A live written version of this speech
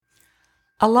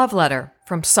A love letter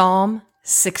from Psalm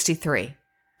 63,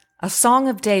 a song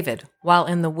of David while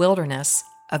in the wilderness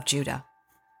of Judah.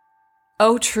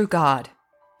 O true God,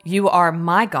 you are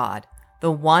my God,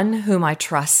 the one whom I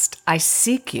trust. I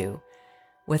seek you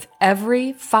with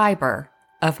every fiber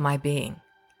of my being.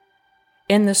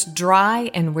 In this dry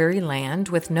and weary land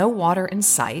with no water in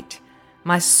sight,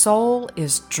 my soul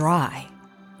is dry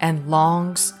and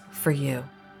longs for you.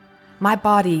 My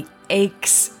body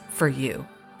aches for you,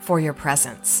 for your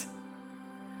presence.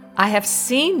 I have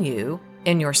seen you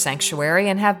in your sanctuary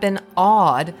and have been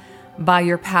awed by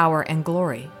your power and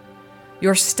glory.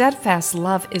 Your steadfast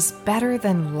love is better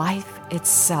than life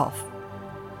itself.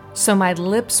 So my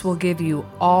lips will give you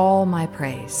all my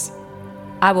praise.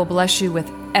 I will bless you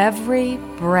with every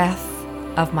breath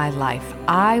of my life.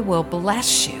 I will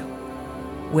bless you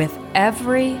with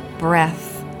every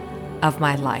breath of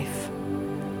my life.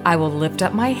 I will lift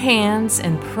up my hands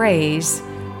in praise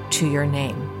to your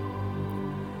name.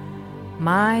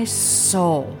 My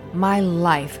soul, my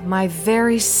life, my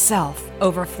very self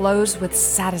overflows with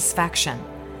satisfaction,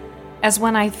 as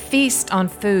when I feast on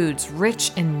foods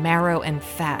rich in marrow and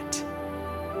fat.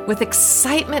 With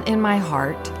excitement in my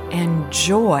heart and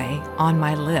joy on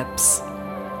my lips,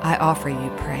 I offer you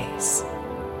praise.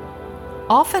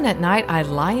 Often at night I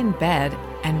lie in bed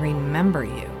and remember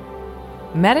you,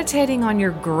 meditating on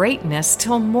your greatness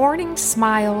till morning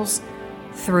smiles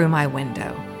through my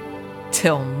window.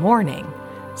 Till morning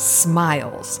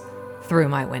smiles through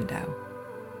my window.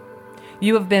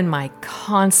 You have been my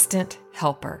constant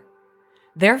helper.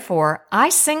 Therefore, I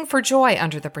sing for joy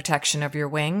under the protection of your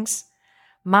wings.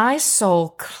 My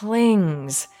soul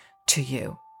clings to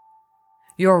you.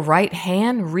 Your right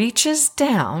hand reaches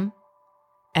down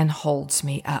and holds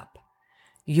me up.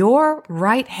 Your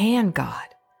right hand, God,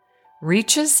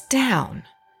 reaches down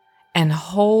and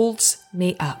holds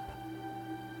me up.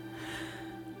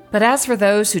 But as for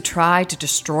those who try to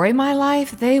destroy my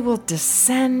life, they will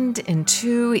descend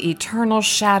into eternal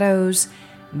shadows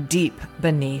deep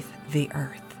beneath the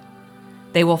earth.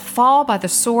 They will fall by the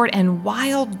sword, and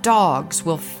wild dogs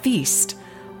will feast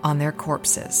on their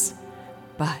corpses.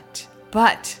 But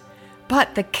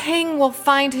the king will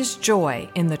find his joy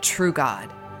in the true God.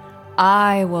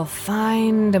 I will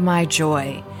find my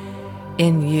joy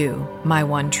in you, my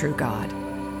one true God.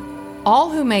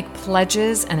 All who make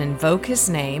pledges and invoke his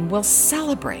name will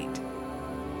celebrate,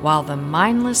 while the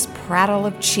mindless prattle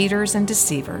of cheaters and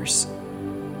deceivers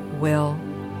will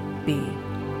be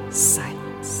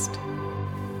silenced.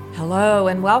 Hello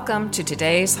and welcome to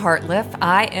today's Heart Lift.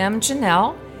 I am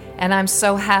Janelle, and I'm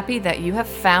so happy that you have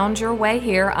found your way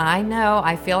here. I know,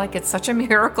 I feel like it's such a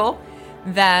miracle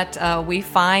that we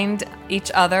find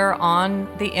each other on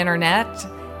the internet.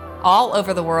 All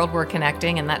over the world we're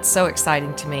connecting, and that's so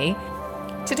exciting to me.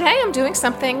 Today I'm doing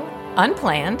something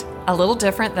unplanned, a little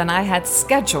different than I had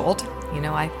scheduled. You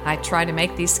know, I try to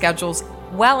make these schedules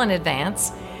well in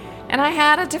advance, and I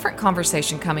had a different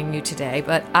conversation coming to you today,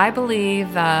 but I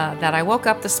believe that I woke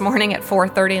up this morning at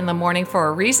 4:30 in the morning for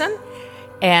a reason,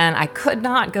 and I could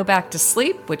not go back to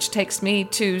sleep, which takes me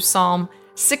to Psalm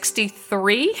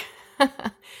 63,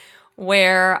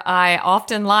 where I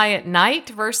often lie at night,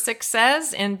 verse 6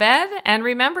 says, in bed and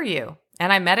remember you.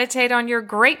 And I meditate on your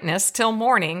greatness till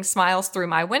morning smiles through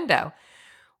my window.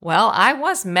 Well, I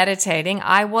was meditating.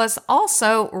 I was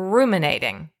also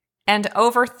ruminating and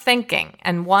overthinking,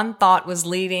 and one thought was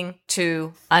leading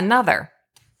to another.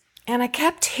 And I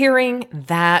kept hearing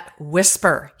that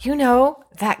whisper, you know,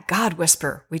 that God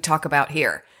whisper we talk about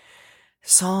here,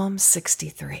 Psalm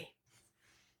 63.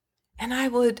 And I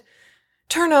would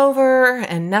turn over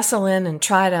and nestle in and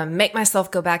try to make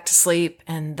myself go back to sleep,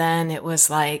 and then it was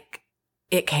like,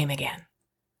 it came again.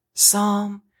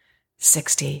 Psalm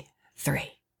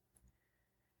 63.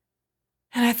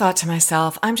 And I thought to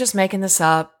myself, I'm just making this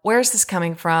up. Where's this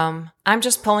coming from? I'm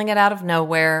just pulling it out of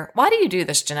nowhere. Why do you do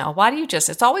this, Janelle? Why do you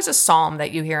it's always a psalm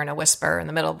that you hear in a whisper in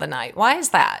the middle of the night. Why is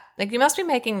that? Like, you must be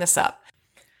making this up.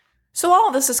 So all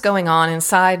of this is going on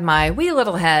inside my wee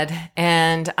little head,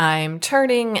 and I'm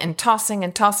turning and tossing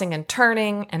and tossing and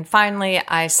turning. And finally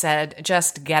I said,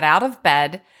 just get out of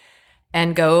bed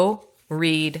and go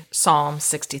read Psalm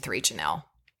 63, Janelle.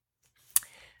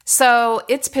 So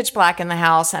it's pitch black in the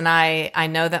house, and I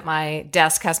know that my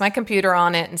desk has my computer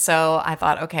on it. And so I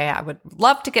thought, okay, I would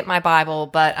love to get my Bible,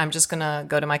 but I'm just going to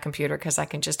go to my computer because I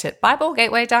can just hit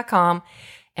BibleGateway.com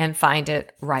and find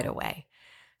it right away.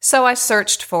 So I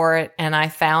searched for it, and I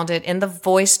found it in the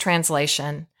Voice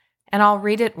translation, and I'll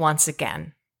read it once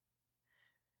again.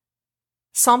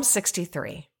 Psalm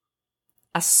 63.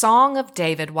 A song of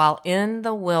David while in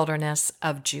the wilderness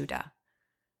of Judah.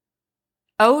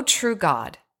 O true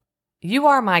God, You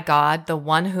are my God, the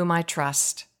one whom I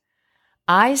trust.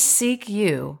 I seek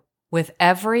you with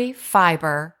every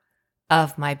fiber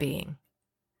of my being.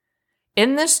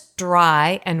 In this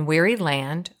dry and weary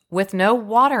land, with no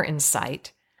water in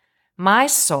sight, my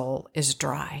soul is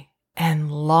dry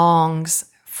and longs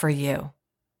for you.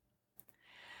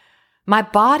 My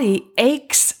body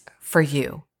aches for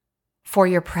you, for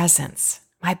your presence.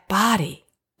 My body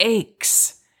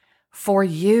aches for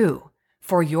you,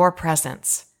 for your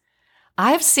presence.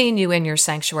 I have seen you in your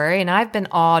sanctuary, and I've been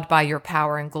awed by your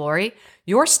power and glory.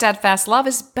 Your steadfast love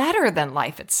is better than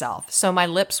life itself, so my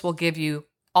lips will give you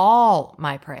all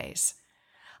my praise.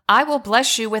 I will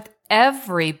bless you with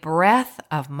every breath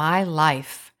of my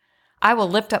life. I will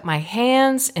lift up my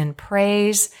hands in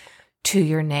praise to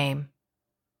your name.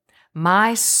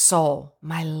 My soul,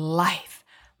 my life,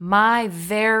 my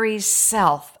very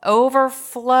self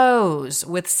overflows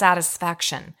with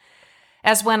satisfaction,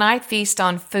 as when I feast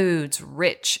on foods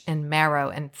rich in marrow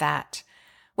and fat.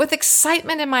 With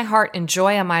excitement in my heart and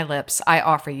joy on my lips, I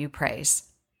offer you praise.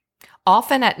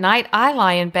 Often at night I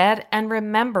lie in bed and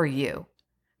remember you,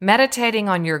 meditating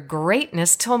on your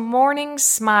greatness till morning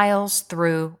smiles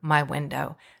through my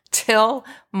window. Till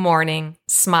morning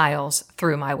smiles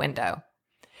through my window.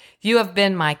 You have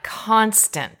been my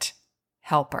constant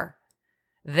helper.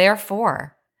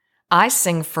 Therefore, I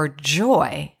sing for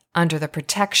joy under the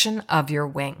protection of your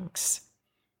wings.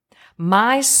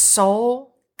 My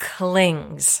soul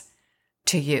clings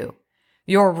to you.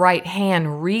 Your right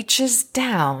hand reaches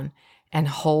down and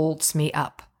holds me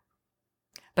up.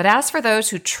 But as for those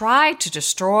who try to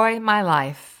destroy my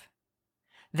life,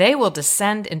 they will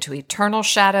descend into eternal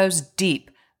shadows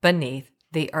deep beneath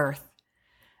the earth.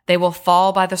 They will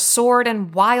fall by the sword,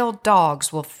 and wild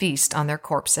dogs will feast on their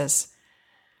corpses.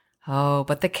 Oh,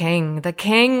 but the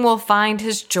king will find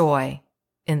his joy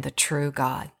in the true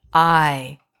God.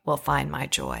 I will find my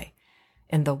joy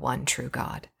in the one true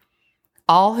God.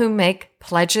 All who make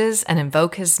pledges and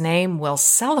invoke his name will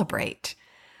celebrate,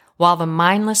 while the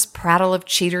mindless prattle of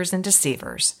cheaters and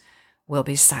deceivers will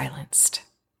be silenced.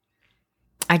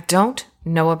 I don't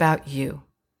know about you,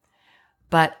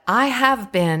 but I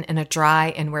have been in a dry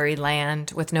and weary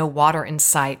land with no water in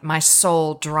sight, my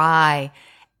soul dry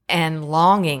and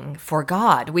longing for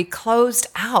God. We closed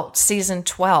out season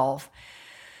 12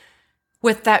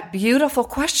 with that beautiful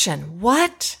question: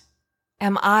 what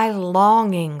am I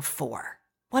longing for?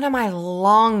 What am I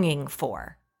longing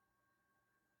for?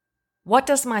 What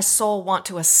does my soul want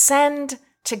to ascend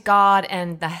to God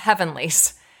and the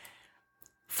heavenlies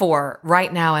for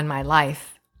right now in my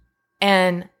life?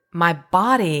 And my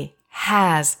body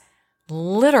has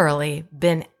literally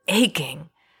been aching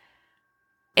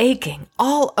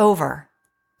all over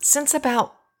since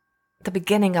about the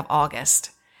beginning of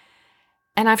August.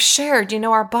 And I've shared,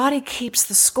 our body keeps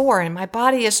the score, and my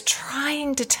body is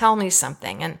trying to tell me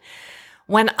something. And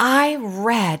when I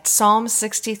read Psalm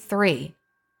 63,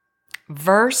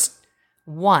 verse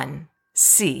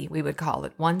 1c, we would call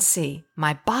it 1c,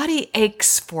 my body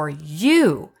aches for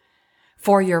you,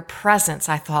 for your presence,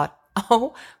 I thought,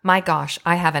 oh my gosh,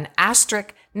 I have an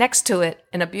asterisk next to it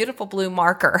in a beautiful blue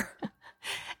marker.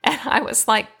 And I was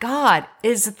like, God,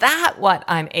 is that what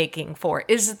I'm aching for?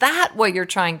 Is that what you're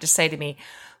trying to say to me?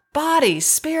 Body,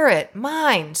 spirit,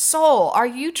 mind, soul, are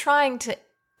you trying to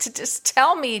just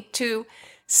tell me to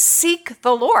seek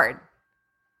the Lord,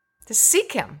 to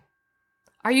seek him?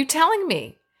 Are you telling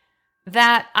me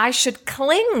that I should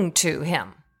cling to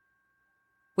him?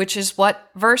 Which is what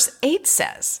verse 8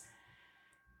 says.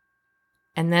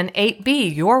 And then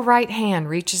 8b, your right hand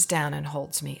reaches down and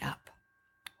holds me up.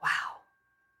 Wow.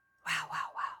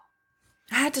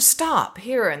 I had to stop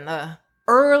here in the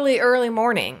early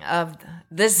morning of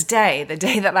this day, the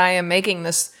day that I am making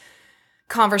this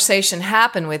conversation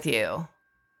happen with you.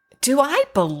 Do I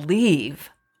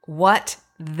believe what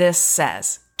this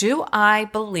says? Do I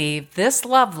believe this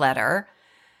love letter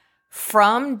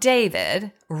from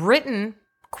David, written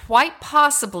quite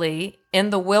possibly in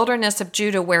the wilderness of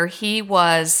Judah, where he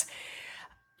was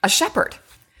a shepherd?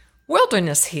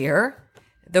 Wilderness here,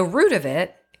 the root of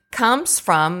it comes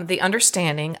from the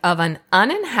understanding of an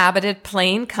uninhabited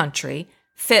plain country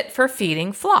fit for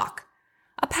feeding flock,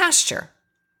 a pasture,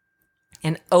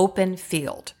 an open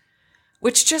field,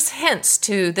 which just hints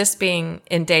to this being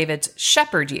in David's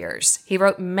shepherd years. He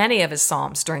wrote many of his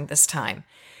Psalms during this time.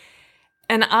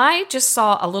 And I just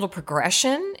saw a little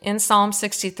progression in Psalm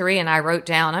 63, and I wrote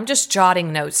down, I'm just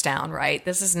jotting notes down, right?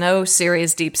 This is no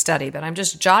serious deep study, but I'm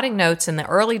just jotting notes in the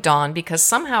early dawn because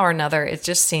somehow or another, it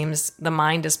just seems the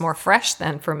mind is more fresh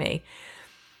then for me.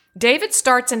 David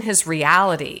starts in his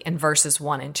reality in verses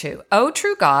 1 and 2. O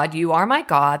true God, you are my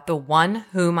God, the one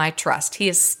whom I trust. He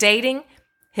is stating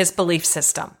his belief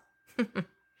system.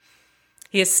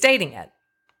 He is stating it.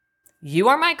 You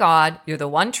are my God. You're the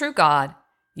one true God.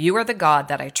 You are the God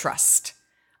that I trust.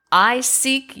 I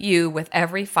seek you with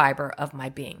every fiber of my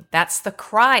being. That's the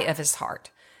cry of his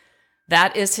heart.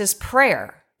 That is his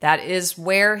prayer. That is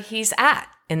where he's at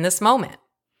in this moment.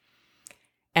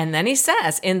 And then he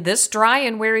says, in this dry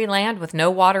and weary land with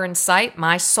no water in sight,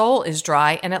 my soul is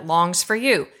dry and it longs for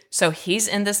you. So he's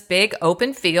in this big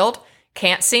open field,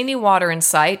 can't see any water in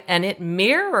sight, and it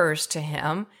mirrors to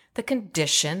him the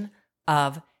condition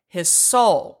of his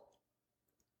soul.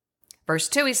 Verse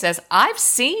 2, he says, I've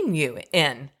seen you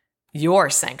in your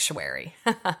sanctuary.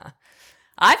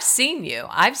 I've seen you.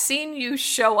 I've seen you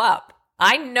show up.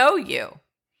 I know you.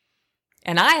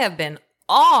 And I have been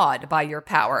awed by your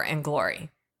power and glory.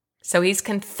 So he's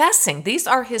confessing. These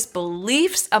are his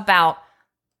beliefs about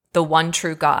the one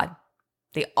true God,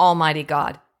 the Almighty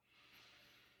God.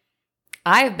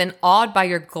 I have been awed by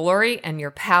your glory and your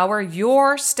power.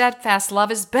 Your steadfast love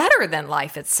is better than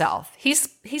life itself.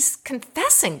 He's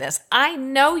confessing this. I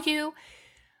know you.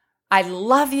 I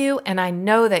love you. And I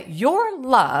know that your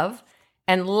love,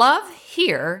 and love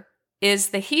here is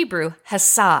the Hebrew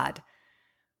hesed,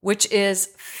 which is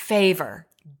favor,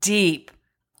 deep,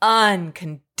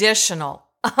 unconditional,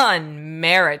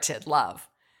 unmerited love.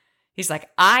 He's like,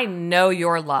 I know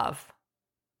your love.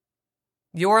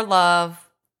 Your love,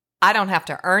 I don't have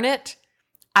to earn it.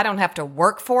 I don't have to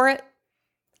work for it.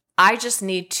 I just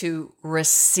need to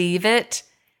receive it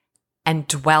and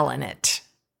dwell in it.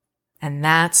 And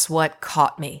that's what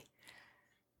caught me.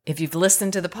 If you've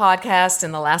listened to the podcast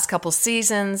in the last couple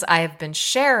seasons, I have been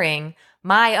sharing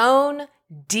my own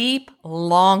deep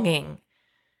longing.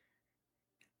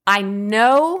 I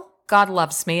know God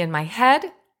loves me in my head,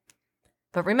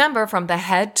 but remember, from the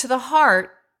head to the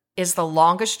heart is the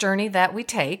longest journey that we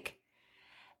take.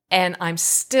 And I'm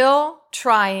still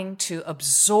trying to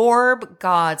absorb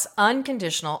God's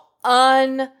unconditional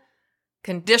is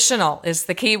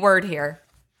the key word here,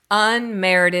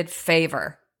 unmerited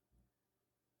favor.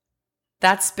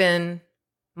 That's been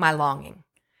my longing.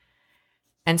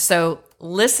 And so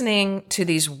listening to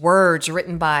these words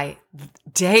written by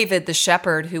David, the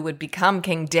shepherd who would become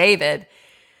King David,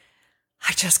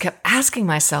 I just kept asking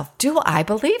myself, do I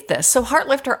believe this? So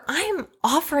Heartlifter, I am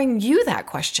offering you that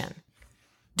question.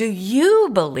 Do you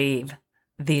believe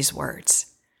these words?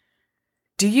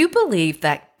 Do you believe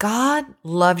that God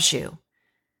loves you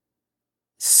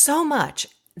so much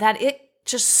that it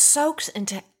just soaks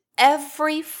into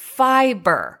every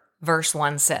fiber, verse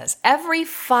 1 says, every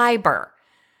fiber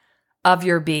of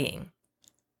your being?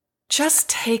 Just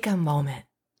take a moment.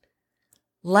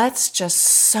 Let's just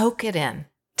soak it in.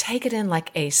 Take it in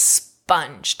like a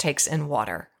sponge takes in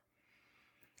water.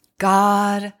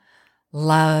 God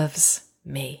loves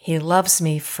me. He loves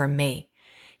me for me.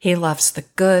 He loves the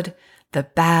good, the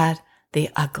bad, the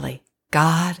ugly.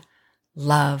 God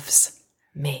loves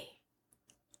me.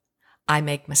 I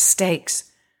make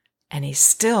mistakes, and he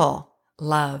still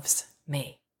loves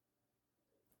me.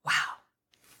 Wow.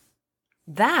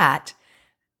 That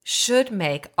should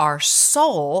make our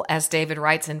soul, as David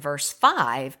writes in verse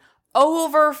 5,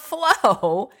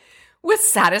 overflow with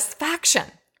satisfaction.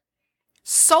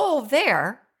 Soul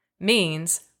there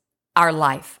means our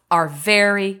life, our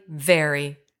very,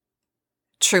 very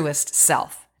truest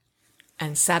self.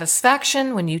 And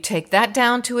satisfaction, when you take that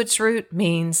down to its root,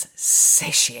 means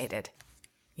satiated.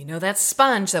 You know, that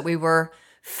sponge that we were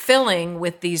filling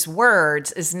with these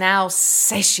words is now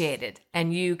satiated,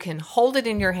 and you can hold it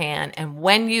in your hand, and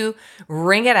when you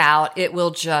wring it out, it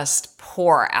will just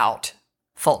pour out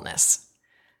fullness.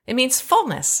 It means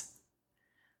fullness.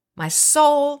 My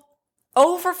soul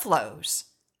overflows.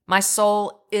 My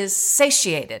soul is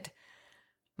satiated.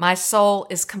 My soul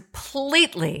is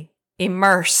completely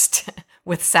immersed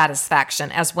with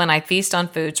satisfaction, as when I feast on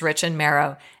foods rich in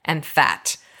marrow and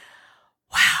fat.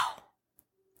 Wow.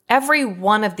 Every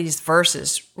one of these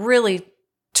verses really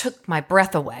took my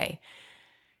breath away.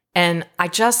 And I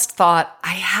just thought, I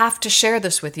have to share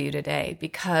this with you today,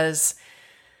 because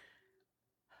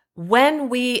when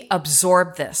we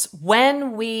absorb this,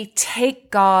 when we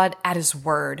take God at his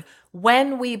word,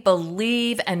 when we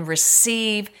believe and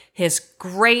receive his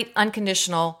great,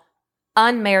 unconditional,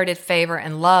 unmerited favor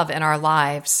and love in our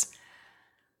lives,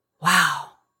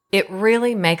 wow, it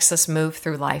really makes us move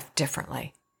through life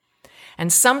differently.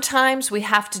 And sometimes we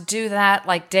have to do that,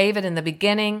 like David in the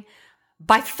beginning,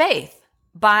 by faith,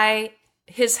 by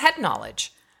his head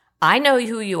knowledge. I know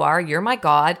who you are. You're my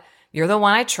God. You're the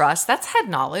one I trust. That's head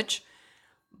knowledge.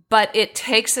 But it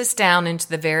takes us down into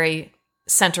the very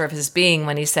center of his being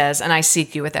when he says, and I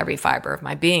seek you with every fiber of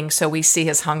my being. So we see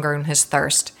his hunger and his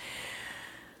thirst.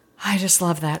 I just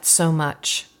love that so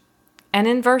much. And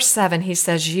in verse 7, he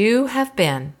says, you have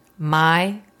been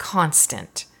my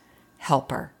constant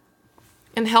helper.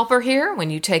 And helper here, when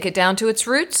you take it down to its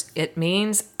roots, it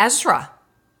means Ezra,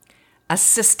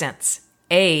 assistance,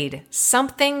 aid,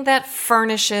 something that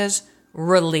furnishes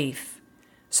relief.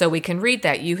 So we can read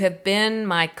that. You have been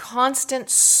my constant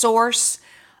source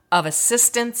of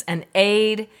assistance and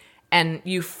aid, and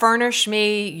you furnish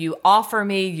me, you offer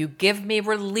me, you give me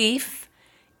relief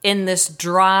in this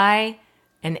dry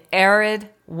and arid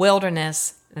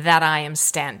wilderness that I am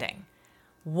standing.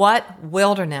 What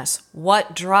wilderness,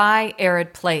 what dry,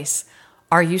 arid place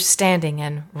are you standing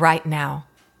in right now,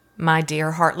 my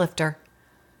dear heart lifter?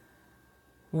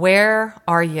 Where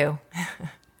are you?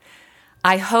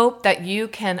 I hope that you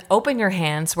can open your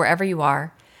hands wherever you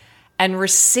are and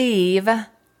receive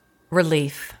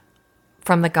relief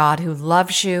from the God who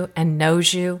loves you and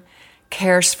knows you,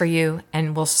 cares for you,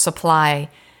 and will supply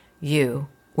you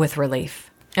with relief.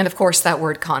 And of course, that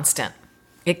word constant,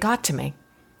 it got to me.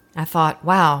 I thought,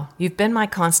 wow, you've been my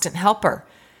constant helper.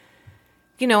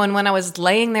 You know, and when I was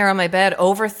laying there on my bed,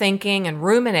 overthinking and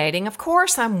ruminating, of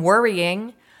course, I'm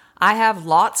worrying. I have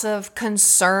lots of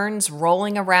concerns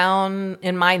rolling around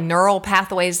in my neural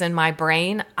pathways in my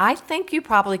brain. I think you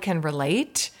probably can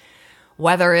relate,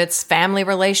 whether it's family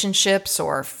relationships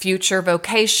or future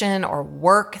vocation or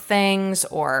work things,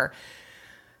 or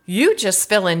you just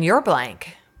fill in your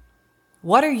blank.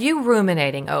 What are you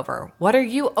ruminating over? What are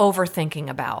you overthinking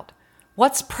about?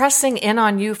 What's pressing in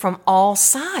on you from all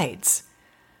sides?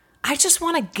 I just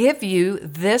want to give you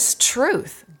this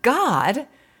truth. God,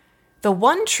 the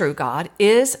one true God,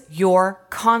 is your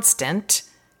constant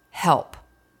help.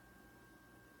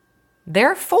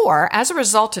 Therefore, as a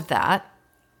result of that,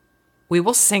 we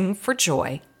will sing for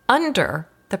joy under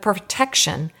the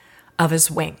protection of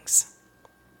his wings.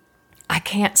 I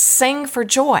can't sing for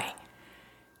joy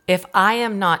if I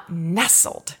am not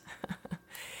nestled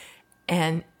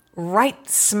and right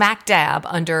smack dab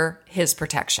under his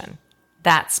protection.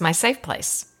 That's my safe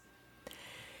place.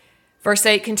 Verse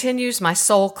 8 continues, my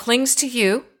soul clings to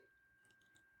you.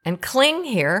 And cling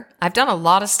here, I've done a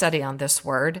lot of study on this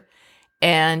word,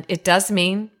 and it does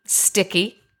mean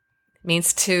sticky. It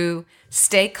means to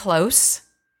stay close.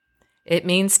 It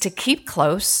means to keep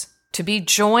close, to be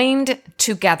joined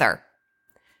together,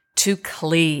 to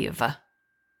cleave. Wow.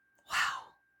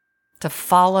 To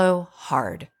follow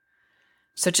hard.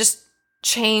 So just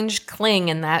change cling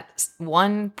in that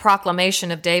one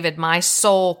proclamation of David, my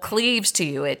soul cleaves to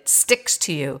you, it sticks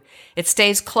to you, it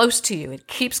stays close to you, it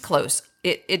keeps close,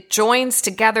 it joins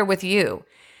together with you.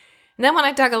 And then when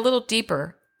I dug a little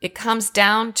deeper, it comes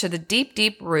down to the deep,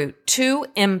 deep root, to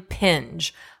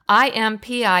impinge,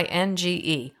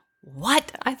 I-M-P-I-N-G-E.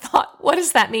 What? I thought, what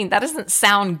does that mean? That doesn't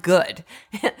sound good.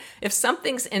 If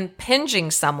something's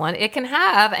impinging someone, it can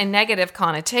have a negative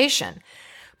connotation.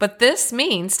 But this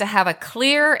means to have a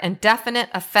clear and definite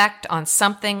effect on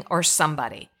something or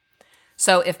somebody.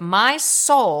 So if my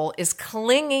soul is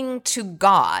clinging to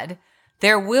God,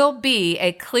 there will be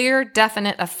a clear,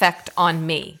 definite effect on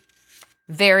me.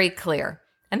 Very clear.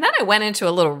 And then I went into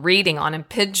a little reading on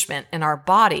impingement in our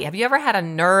body. Have you ever had a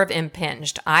nerve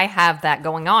impinged? I have that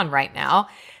going on right now,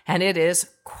 and it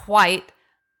is quite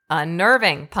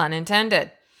unnerving, pun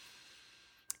intended.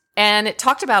 And it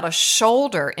talked about a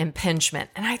shoulder impingement.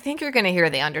 And I think you're going to hear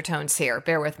the undertones here.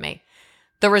 Bear with me.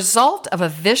 The result of a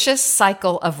vicious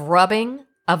cycle of rubbing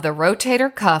of the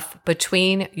rotator cuff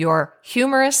between your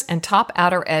humerus and top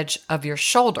outer edge of your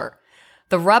shoulder.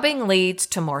 The rubbing leads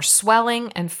to more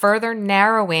swelling and further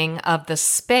narrowing of the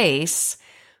space,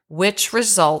 which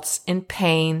results in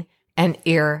pain and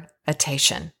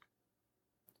irritation.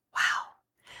 Wow.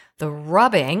 The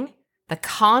rubbing, the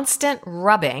constant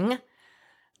rubbing,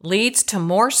 leads to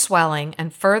more swelling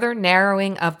and further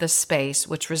narrowing of the space,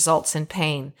 which results in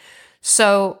pain.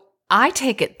 So I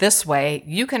take it this way.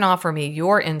 You can offer me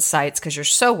your insights because you're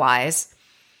so wise.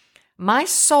 My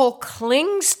soul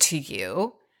clings to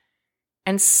you,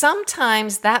 and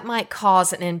sometimes that might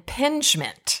cause an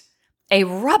impingement, a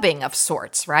rubbing of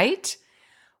sorts, right?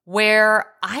 Where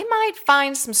I might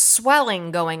find some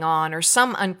swelling going on or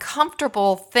some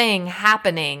uncomfortable thing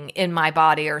happening in my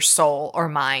body or soul or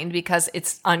mind because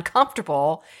it's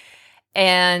uncomfortable.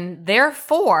 And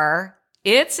therefore,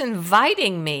 it's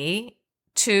inviting me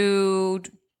to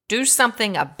do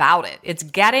something about it. It's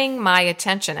getting my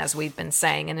attention, as we've been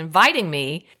saying, and inviting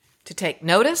me to take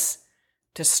notice,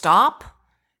 to stop,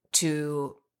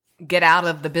 to get out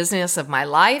of the business of my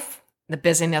life, the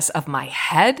busyness of my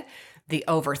head, the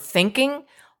overthinking,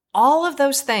 all of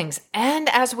those things. And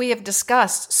as we have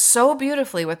discussed so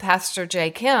beautifully with Pastor Jay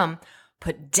Kim,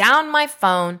 put down my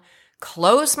phone,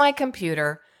 close my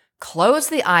computer, close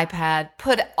the iPad,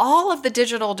 put all of the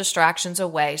digital distractions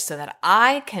away so that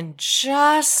I can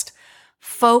just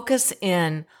focus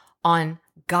in on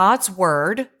God's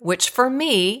word, which for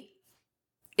me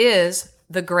is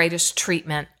the greatest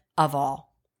treatment of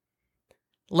all.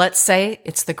 Let's say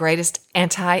it's the greatest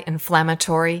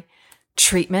anti-inflammatory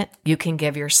treatment you can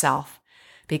give yourself.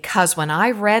 Because when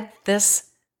I read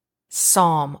this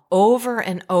psalm over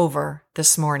and over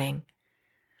this morning,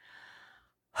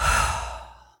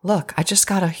 look, I just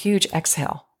got a huge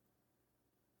exhale.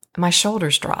 My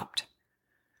shoulders dropped.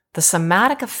 The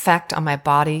somatic effect on my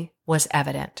body was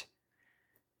evident.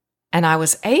 And I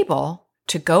was able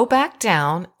to go back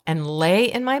down and lay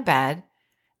in my bed,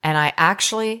 and I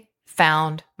actually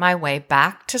found my way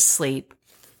back to sleep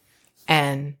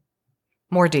and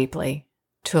more deeply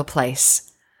to a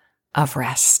place of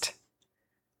rest.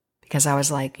 Because I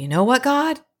was like, you know what,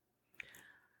 God?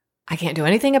 I can't do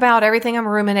anything about everything I'm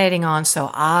ruminating on,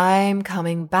 so I'm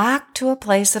coming back to a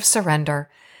place of surrender,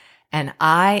 and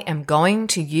I am going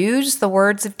to use the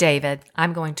words of David.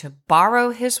 I'm going to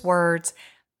borrow his words,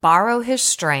 borrow his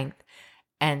strength,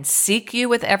 and seek you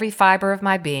with every fiber of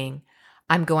my being.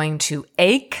 I'm going to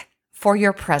ache for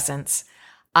your presence.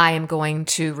 I am going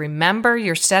to remember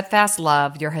your steadfast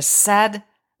love, your hesed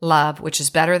love, which is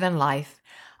better than life.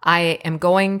 I am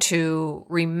going to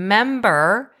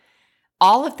remember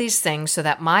all of these things so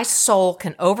that my soul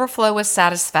can overflow with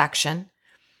satisfaction.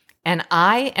 And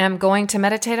I am going to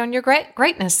meditate on your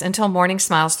greatness until morning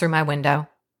smiles through my window.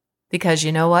 Because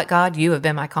you know what, God? You have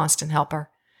been my constant helper.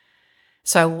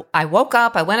 So I woke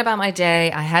up, I went about my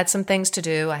day, I had some things to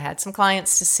do, I had some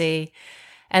clients to see.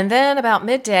 And then about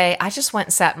midday, I just went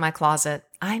and sat in my closet.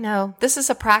 I know this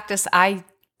is a practice I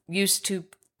used to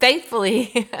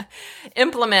faithfully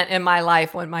implement in my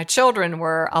life when my children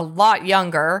were a lot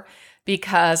younger,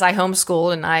 because I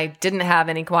homeschooled and I didn't have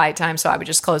any quiet time. So I would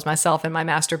just close myself in my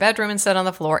master bedroom and sit on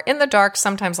the floor in the dark,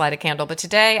 sometimes light a candle. But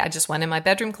today I just went in my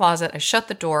bedroom closet, I shut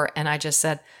the door, and I just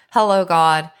said, hello,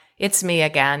 God, it's me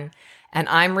again. And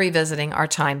I'm revisiting our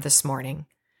time this morning.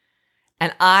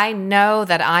 And I know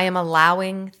that I am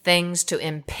allowing things to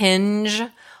impinge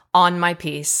on my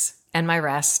peace and my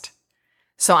rest.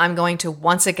 So I'm going to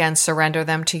once again surrender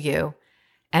them to you,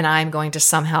 and I'm going to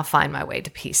somehow find my way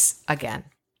to peace again.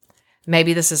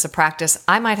 Maybe this is a practice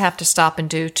I might have to stop and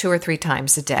do 2 or 3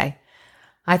 times a day.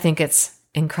 I think it's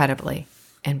incredibly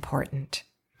important.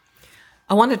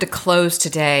 I wanted to close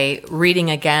today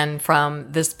reading again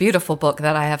from this beautiful book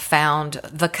that I have found,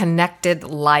 The Connected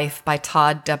Life by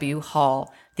Todd W.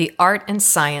 Hall, The Art and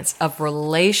Science of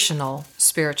Relational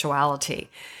Spirituality.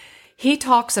 He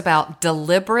talks about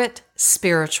deliberate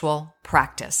spiritual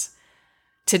practice.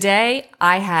 Today,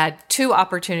 I had 2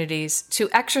 opportunities to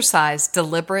exercise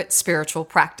deliberate spiritual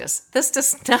practice. This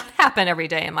does not happen every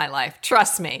day in my life.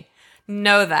 Trust me.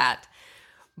 Know that.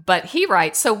 But he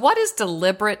writes, so what is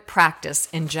deliberate practice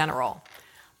in general?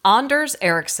 Anders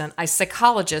Ericsson, a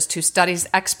psychologist who studies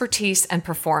expertise and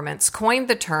performance, coined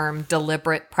the term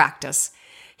deliberate practice.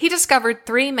 He discovered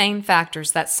 3 main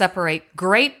factors that separate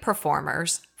great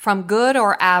performers from good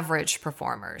or average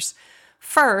performers.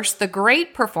 First, the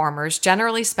great performers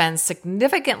generally spend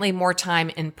significantly more time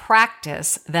in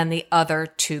practice than the other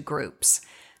 2 groups.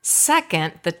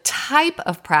 Second, the type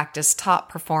of practice top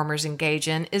performers engage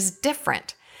in is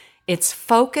different. It's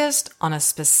focused on a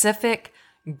specific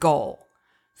goal.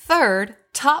 Third,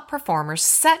 top performers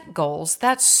set goals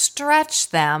that stretch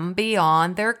them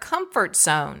beyond their comfort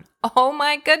zone. Oh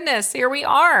my goodness, here we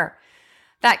are.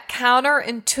 That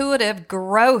counterintuitive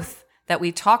growth that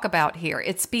we talk about here,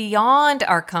 it's beyond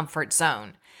our comfort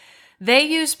zone. They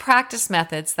use practice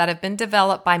methods that have been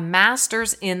developed by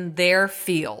masters in their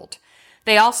field.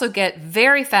 They also get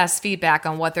very fast feedback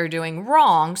on what they're doing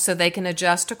wrong so they can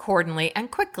adjust accordingly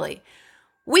and quickly.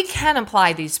 We can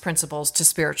apply these principles to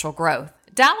spiritual growth.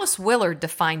 Dallas Willard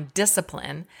defined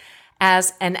discipline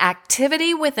as an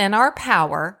activity within our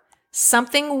power,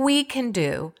 something we can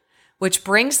do, which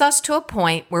brings us to a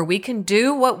point where we can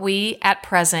do what we at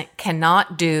present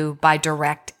cannot do by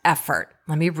direct effort.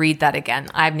 Let me read that again.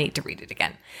 I need to read it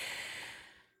again.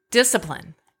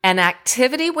 Discipline, an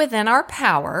activity within our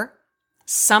power,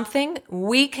 something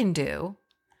we can do,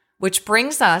 which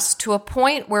brings us to a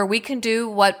point where we can do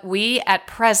what we at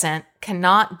present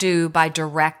cannot do by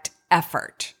direct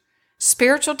effort.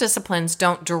 Spiritual disciplines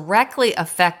don't directly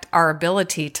affect our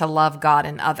ability to love God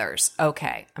and others.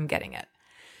 Okay, I'm getting it.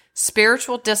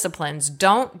 Spiritual disciplines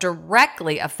don't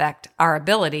directly affect our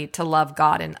ability to love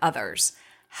God and others.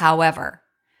 However,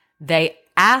 they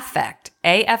affect,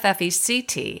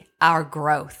 AFFECT, our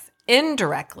growth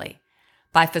indirectly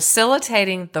by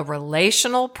facilitating the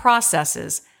relational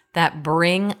processes that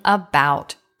bring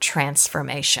about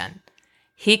transformation.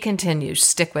 He continues,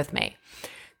 stick with me.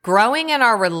 Growing in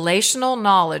our relational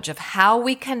knowledge of how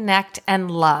we connect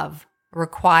and love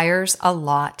requires a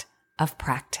lot of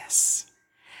practice.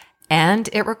 And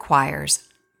it requires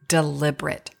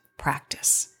deliberate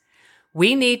practice.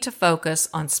 We need to focus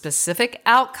on specific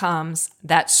outcomes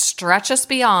that stretch us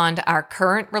beyond our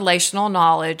current relational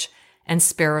knowledge and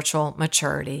spiritual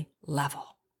maturity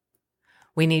level.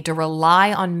 We need to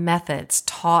rely on methods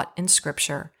taught in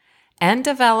Scripture and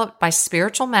developed by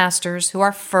spiritual masters who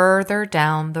are further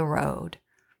down the road.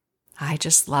 I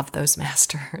just love those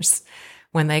masters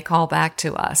when they call back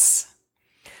to us.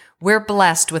 We're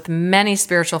blessed with many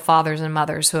spiritual fathers and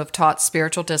mothers who have taught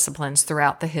spiritual disciplines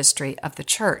throughout the history of the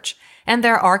church. And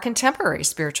there are contemporary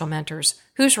spiritual mentors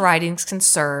whose writings can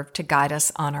serve to guide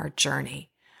us on our journey.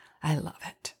 I love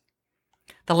it.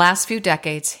 The last few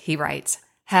decades, he writes,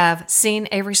 have seen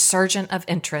a resurgence of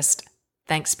interest,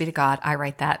 thanks be to God, I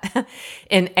write that,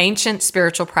 in ancient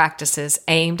spiritual practices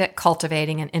aimed at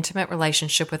cultivating an intimate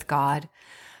relationship with God.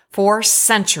 For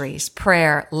centuries,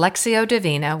 prayer, Lectio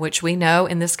Divina, which we know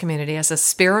in this community as a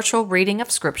spiritual reading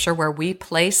of Scripture where we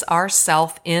place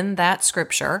ourselves in that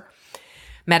Scripture,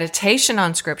 meditation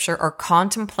on Scripture, or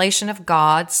contemplation of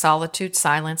God, solitude,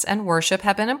 silence, and worship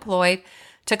have been employed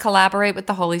to collaborate with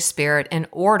the Holy Spirit in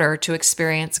order to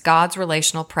experience God's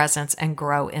relational presence and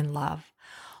grow in love.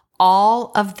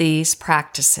 All of these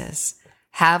practices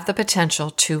have the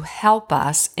potential to help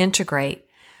us integrate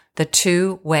the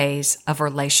two ways of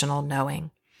relational knowing.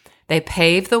 They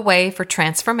pave the way for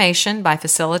transformation by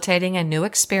facilitating a new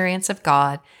experience of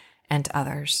God and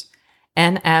others.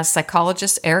 And as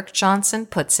psychologist Eric Johnson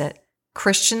puts it,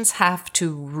 Christians have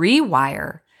to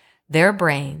rewire their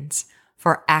brains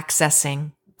for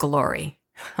accessing glory.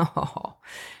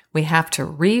 We have to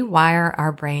rewire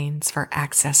our brains for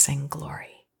accessing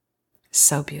glory.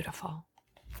 So beautiful.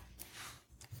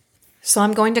 So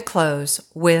I'm going to close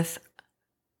with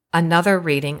another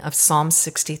reading of Psalm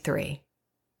 63.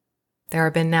 There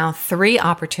have been now 3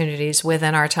 opportunities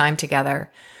within our time together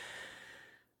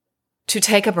to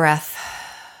take a breath,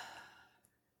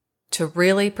 to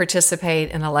really participate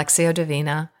in a Lectio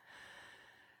Divina.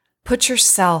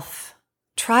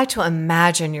 Try to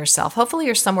imagine yourself. Hopefully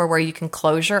you're somewhere where you can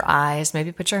close your eyes,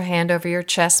 maybe put your hand over your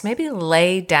chest, maybe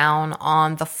lay down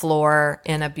on the floor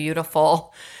in a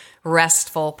beautiful,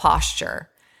 restful posture.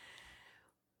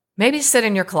 Maybe sit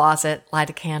in your closet, light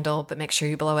a candle, but make sure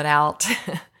you blow it out.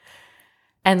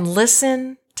 And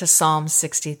listen to Psalm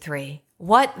 63.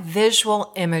 What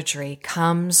visual imagery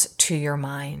comes to your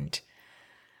mind?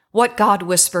 What God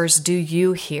whispers do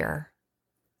you hear?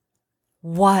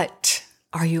 What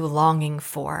are you longing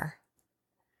for?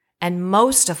 And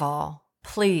most of all,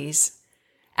 please,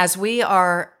 as we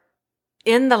are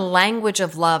in the language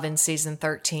of love in season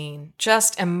 13,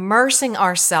 just immersing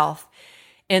ourselves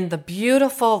in the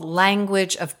beautiful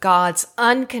language of God's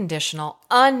unconditional,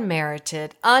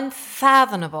 unmerited,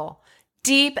 unfathomable,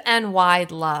 deep and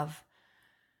wide love.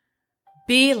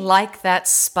 Be like that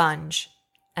sponge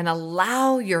and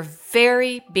allow your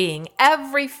very being,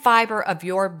 every fiber of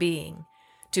your being,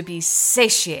 to be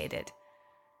satiated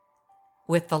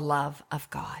with the love of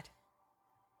God.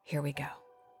 Here we go.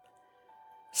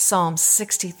 Psalm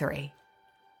 63,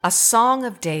 a song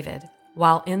of David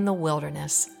while in the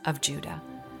wilderness of Judah.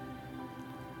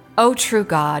 O true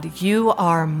God, you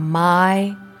are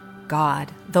my God,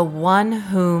 the one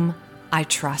whom I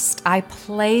trust. I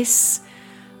place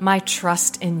my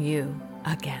trust in you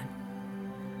again.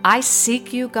 I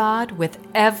seek you, God, with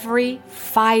every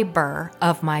fiber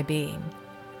of my being.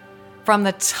 From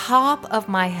the top of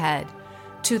my head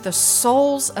to the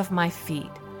soles of my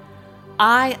feet,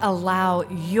 I allow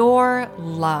your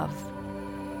love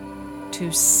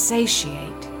to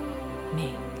satiate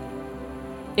me.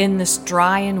 In this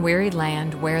dry and weary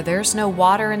land where there's no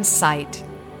water in sight,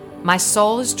 my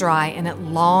soul is dry and it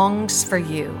longs for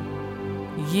you.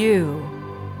 You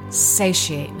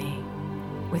satiate me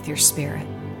with your spirit.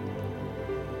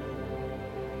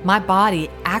 My body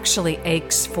actually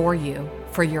aches for you,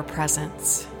 for your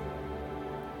presence.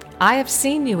 I have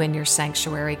seen you in your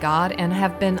sanctuary, God, and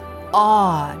have been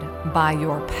awed by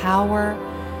your power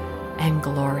and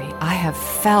glory. I have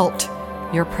felt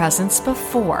your presence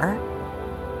before,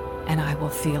 and I will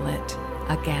feel it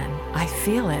again. I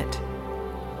feel it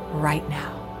right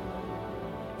now.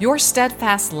 Your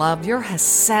steadfast love, your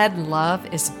hesed love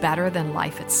is better than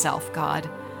life itself, God.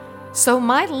 So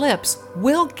my lips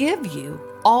will give you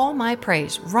all my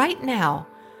praise. Right now,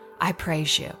 I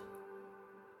praise you.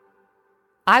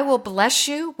 I will bless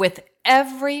you with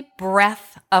every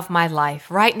breath of my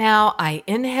life. Right now, I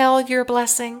inhale your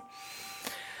blessing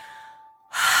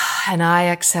and I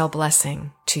exhale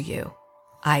blessing to you.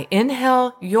 I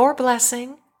inhale your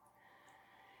blessing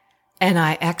and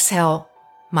I exhale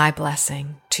my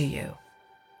blessing to you.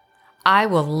 I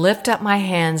will lift up my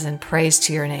hands in praise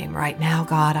to your name. Right now,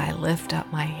 God, I lift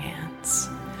up my hands,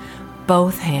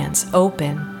 both hands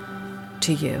open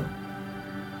to you.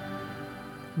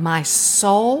 My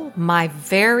soul, my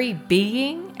very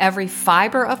being, every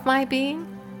fiber of my being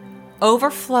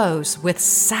overflows with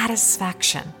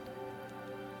satisfaction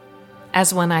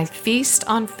as when I feast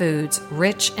on foods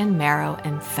rich in marrow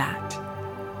and fat.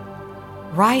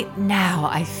 Right now,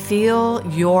 I feel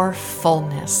your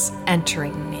fullness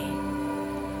entering me.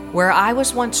 Where I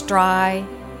was once dry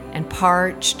and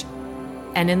parched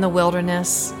and in the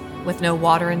wilderness with no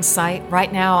water in sight,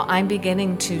 right now I'm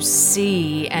beginning to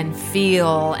see and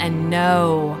feel and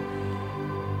know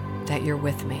that you're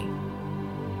with me.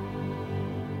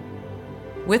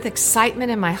 With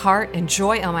excitement in my heart and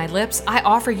joy on my lips, I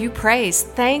offer you praise.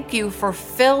 Thank you for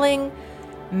filling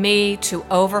me to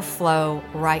overflow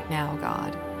right now,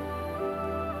 God.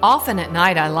 Often at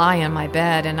night I lie in my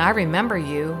bed and I remember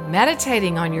you,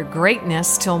 meditating on your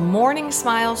greatness till morning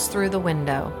smiles through the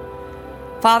window.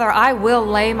 Father, I will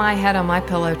lay my head on my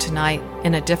pillow tonight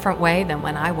in a different way than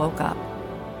when I woke up.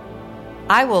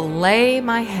 I will lay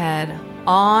my head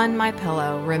on my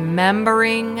pillow,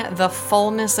 remembering the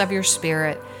fullness of your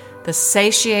Spirit, the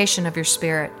satiation of your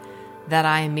Spirit that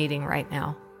I am meeting right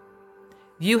now.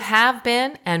 You have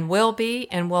been and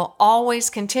will always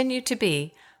continue to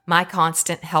be my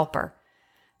constant helper.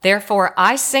 Therefore,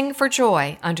 I sing for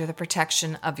joy under the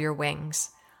protection of your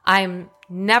wings. I am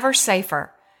never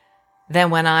safer than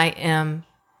when I am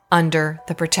under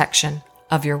the protection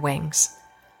of your wings.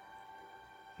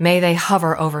 May they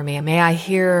hover over me and may I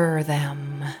hear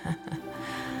them.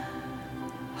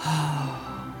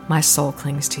 Oh, my soul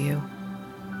clings to you.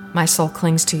 My soul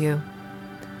clings to you.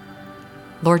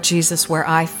 Lord Jesus, where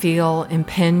I feel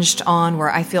impinged on, where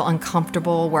I feel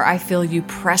uncomfortable, where I feel you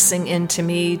pressing into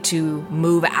me to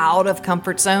move out of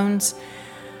comfort zones,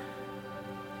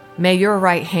 may your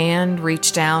right hand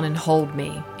reach down and hold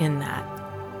me in that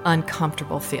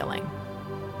uncomfortable feeling.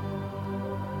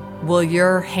 Will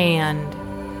your hand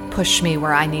push me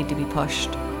where I need to be pushed?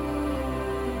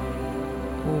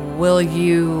 Will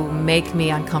you make me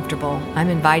uncomfortable? I'm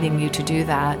inviting you to do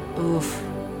that. Oof.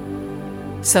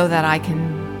 So that I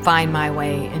can find my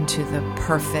way into the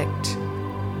perfect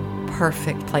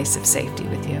place of safety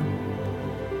with you.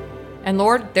 And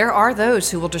Lord, there are those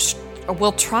who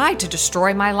will try to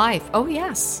destroy my life. Oh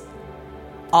yes.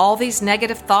 All these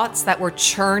negative thoughts that were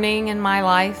churning in my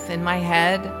life, in my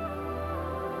head,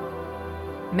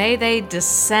 may they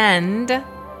descend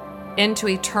into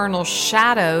eternal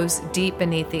shadows deep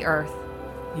beneath the earth.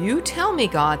 You tell me,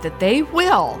 God, that they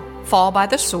will fall by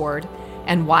the sword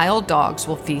and wild dogs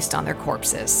will feast on their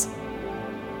corpses.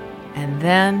 And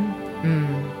then,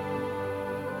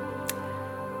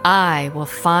 I will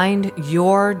find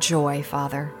your joy,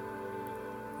 Father.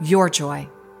 Your joy.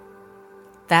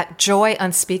 That joy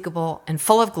unspeakable and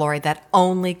full of glory that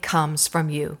only comes from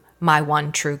you, my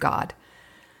one true God.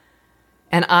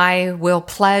 And I will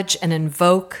pledge and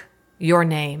invoke your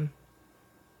name.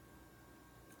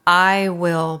 I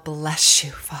will bless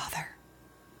you, Father.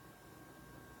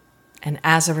 And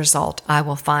as a result, I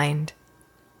will find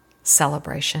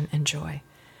celebration and joy.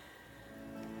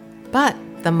 But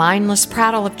the mindless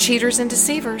prattle of cheaters and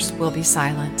deceivers will be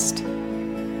silenced.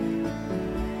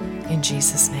 In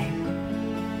Jesus' name.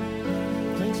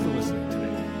 Thanks for listening.